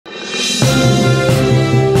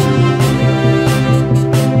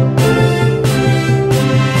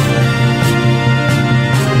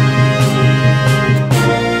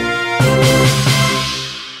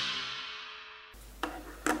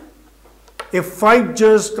a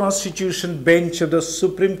 5-judge constitution bench of the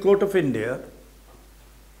Supreme Court of India,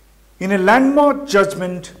 in a landmark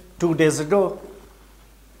judgment 2 days ago,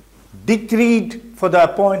 decreed for the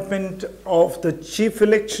appointment of the Chief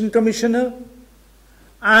Election Commissioner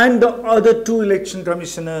and the other 2 election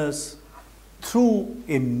commissioners through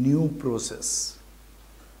a new process.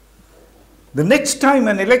 The next time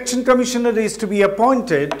an election commissioner is to be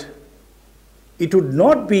appointed, it would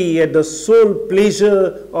not be at the sole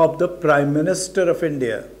pleasure of the Prime Minister of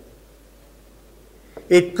India.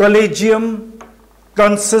 A collegium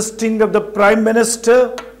consisting of the Prime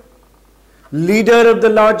Minister, leader of the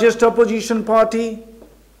largest opposition party,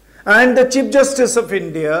 and the Chief Justice of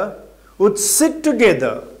India would sit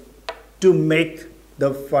together to make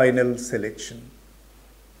the final selection.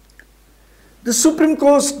 The Supreme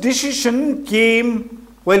Court's decision came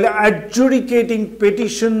while adjudicating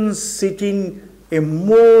petitions seeking a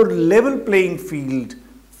more level playing field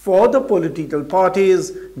for the political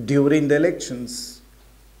parties during the elections.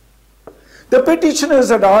 The petitioners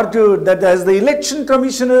had argued that as the election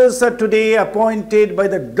commissioners are today appointed by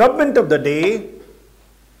the government of the day,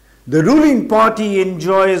 the ruling party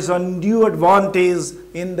enjoys undue advantage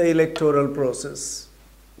in the electoral process.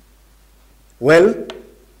 Well,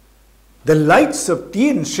 the likes of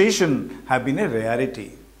N Session have been a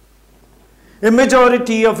rarity. A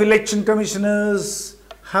majority of election commissioners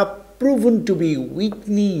have proven to be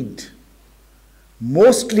weak-kneed,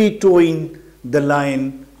 mostly towing the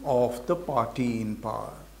line of the party in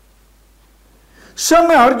power.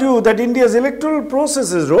 Some argue that India's electoral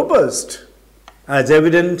process is robust, as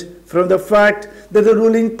evident from the fact that the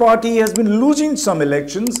ruling party has been losing some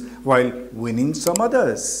elections while winning some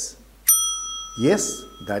others. Yes,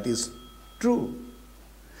 that is true.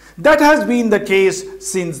 That has been the case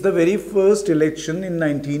since the very first election in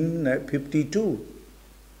 1952.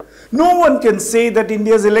 No one can say that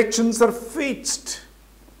India's elections are fixed,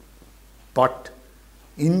 but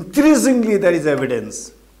increasingly there is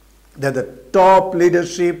evidence that the top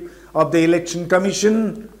leadership of the Election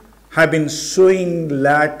Commission have been showing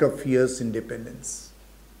lack of fierce independence.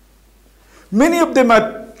 Many of them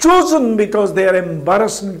are chosen because they are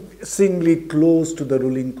embarrassingly close to the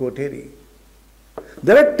ruling coterie.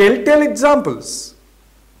 There are telltale examples.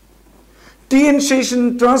 N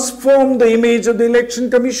Session transformed the image of the Election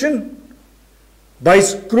Commission by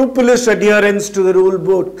scrupulous adherence to the rule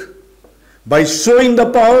book, by showing the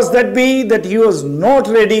powers that be that he was not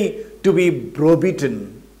ready to be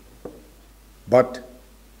browbeaten. But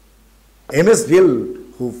M.S. Gill,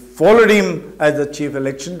 who followed him as the Chief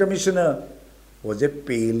Election Commissioner, was a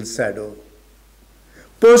pale shadow,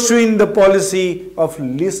 pursuing the policy of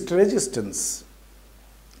least resistance.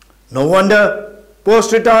 No wonder,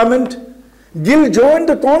 post-retirement, Gill joined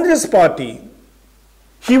the Congress party.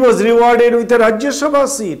 He was rewarded with a Rajya Sabha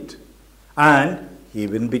seat and he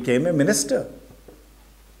even became a minister.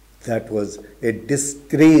 That was a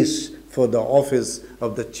disgrace for the office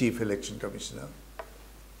of the Chief Election Commissioner.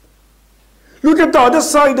 Look at the other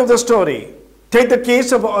side of the story. Take the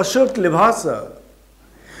case of Ashok Livasa,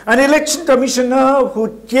 an election commissioner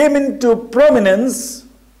who came into prominence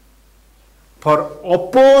for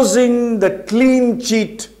opposing the clean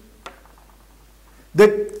cheat.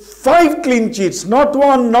 The 5 clean cheats, not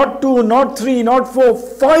 1, not 2, not 3, not 4,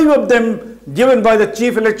 5 of them given by the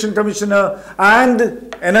Chief Election Commissioner and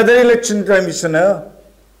another election commissioner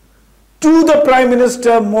to the Prime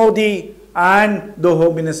Minister Modi and the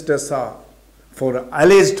Home Minister Shah for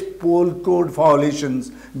alleged poll code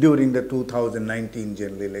violations during the 2019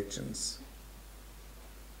 general elections.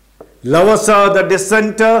 Lavasa, the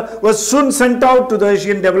dissenter, was soon sent out to the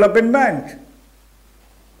Asian Development Bank.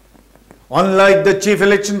 Unlike the Chief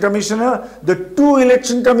Election Commissioner, the 2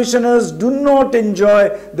 election commissioners do not enjoy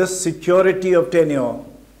the security of tenure.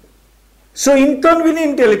 So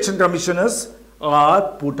inconvenient election commissioners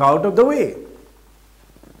are put out of the way.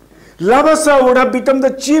 Lavasa would have become the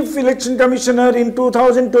Chief Election Commissioner in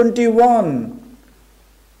 2021,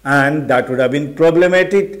 and that would have been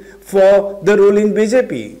problematic for the ruling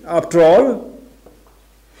BJP. After all,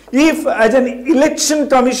 if as an election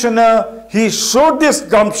commissioner he showed this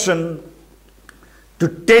gumption to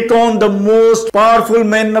take on the most powerful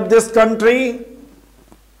men of this country,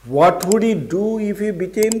 what would he do if he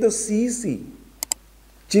became the CEC,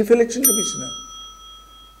 Chief Election Commissioner?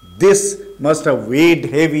 This must have weighed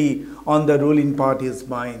heavy on the ruling party's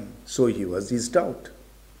mind, so he was eased out.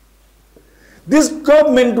 This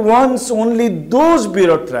government wants only those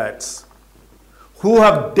bureaucrats who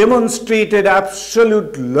have demonstrated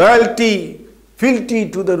absolute loyalty, fealty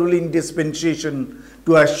to the ruling dispensation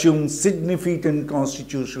to assume significant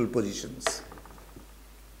constitutional positions.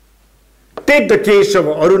 Take the case of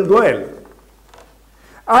Arun Goel,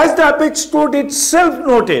 As the Apex Court itself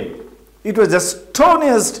noted, it was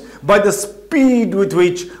astonished by the speed with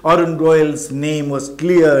which Arun Goyal's name was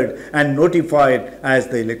cleared and notified as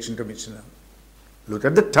the Election Commissioner. Look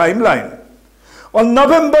at the timeline. On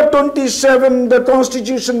November 27, the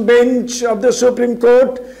Constitution Bench of the Supreme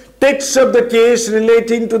Court takes up the case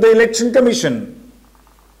relating to the Election Commission.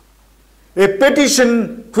 A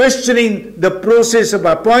petition questioning the process of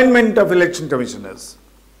appointment of election commissioners.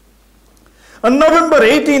 On November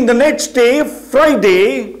 18, the next day,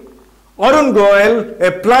 Friday, Arun Goyal,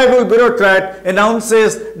 a pliable bureaucrat,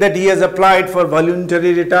 announces that he has applied for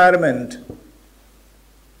voluntary retirement.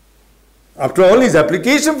 After all, his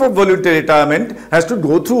application for voluntary retirement has to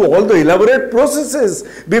go through all the elaborate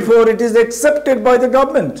processes before it is accepted by the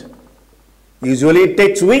government. Usually it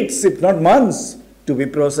takes weeks, if not months, to be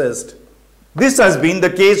processed. This has been the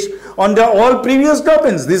case under all previous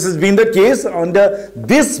governments. This has been the case under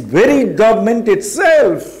this very government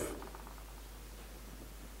itself.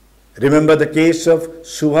 Remember the case of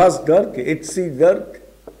Subhas Garg, H.C. Garg,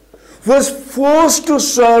 who was forced to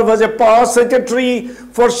serve as a power secretary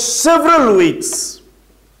for several weeks,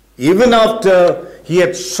 even after he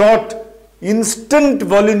had sought instant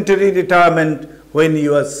voluntary retirement when he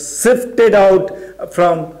was sifted out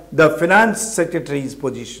from the finance secretary's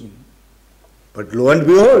position. But lo and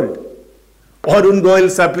behold, Arun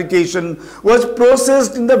Goyal's application was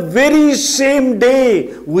processed in the very same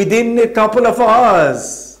day, within a couple of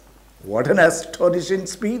hours. What an astonishing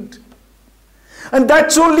speed. And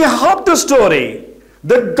that's only half the story.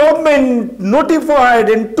 The government notified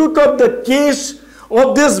and took up the case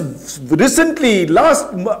of this recently, last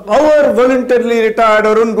hour, voluntarily retired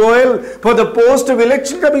Arun Goyal for the post of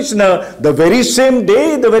Election Commissioner the very same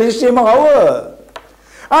day, the very same hour.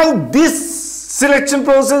 And this selection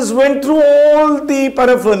process went through all the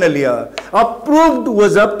paraphernalia.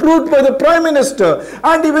 Was approved by the Prime Minister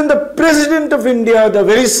and even the President of India the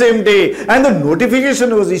very same day, and the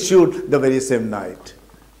notification was issued the very same night.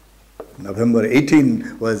 November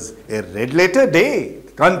 18 was a red letter day.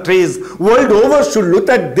 Countries world over should look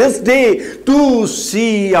at this day to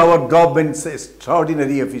see our government's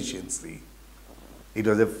extraordinary efficiency. It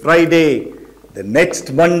was a Friday. The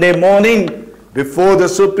next Monday morning, before the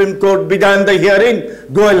Supreme Court began the hearing,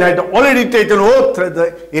 Goyal had already taken oath as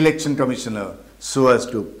the Election Commissioner so as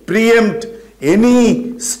to preempt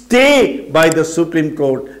any stay by the Supreme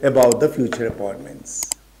Court about the future appointments.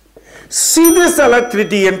 See this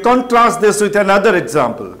alacrity and contrast this with another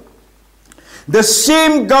example. The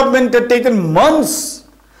same government had taken months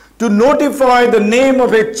to notify the name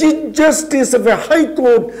of a Chief Justice of a High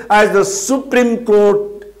Court as the Supreme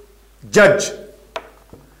Court judge,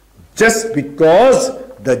 just because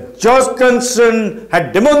the judge concerned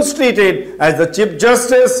had demonstrated as the Chief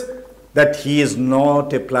Justice that he is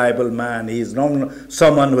not a pliable man. He is not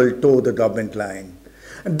someone who will toe the government line.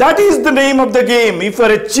 And that is the name of the game. If you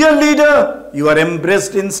are a cheerleader, you are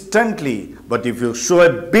embraced instantly. But if you show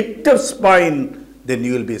a bit of spine, then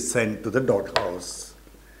you will be sent to the doghouse.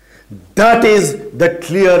 That is the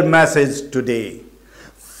clear message today.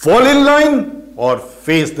 Fall in line or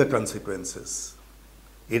face the consequences.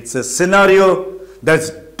 It's a scenario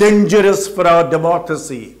that's dangerous for our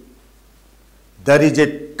democracy. There is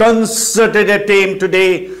a concerted attempt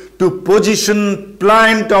today to position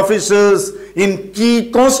pliant officers in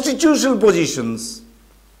key constitutional positions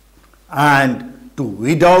and to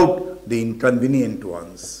weed out the inconvenient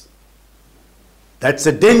ones. That's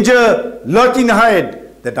a danger lurking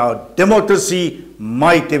ahead, that our democracy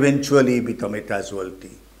might eventually become a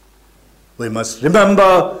casualty. We must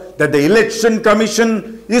remember that the Election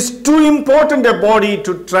Commission is too important a body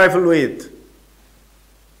to trifle with.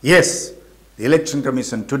 Yes, the Election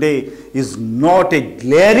Commission today is not a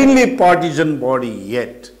glaringly partisan body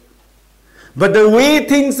yet. But the way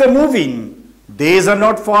things are moving, days are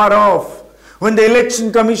not far off when the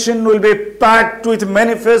Election Commission will be packed with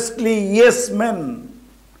manifestly yes men.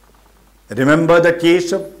 Remember the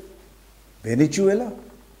case of Venezuela?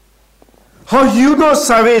 How Hugo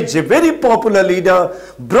Chavez, a very popular leader,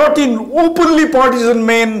 brought in openly partisan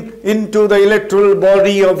men into the electoral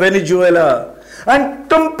body of Venezuela and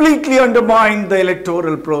completely undermined the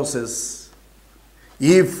electoral process.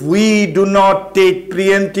 If we do not take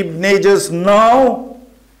preemptive measures now,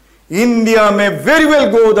 India may very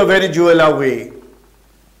well go the Venezuela way.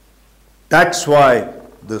 That's why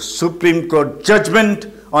the Supreme Court judgment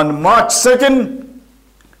on March 2nd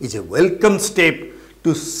is a welcome step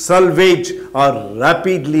to salvage our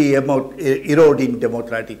rapidly eroding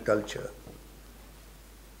democratic culture.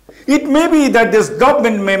 It may be that this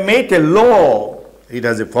government may make a law, it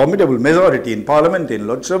has a formidable majority in Parliament, in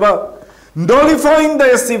Lok Sabha, nullifying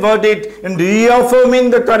the SC verdict and reaffirming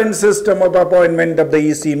the current system of appointment of the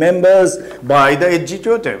EC members by the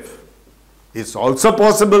executive. It's also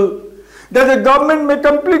possible that the government may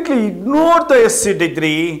completely ignore the SC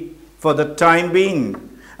decree for the time being,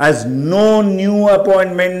 as no new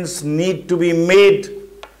appointments need to be made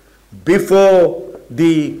before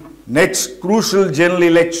the next crucial general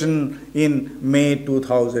election in May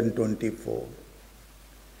 2024.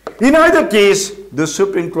 In either case, the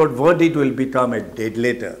Supreme Court verdict will become a dead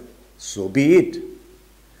letter. So be it.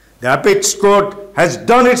 The Apex Court has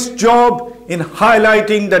done its job in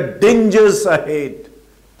highlighting the dangers ahead.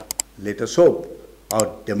 Let us hope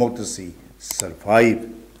our democracy survive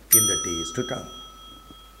in the days to come.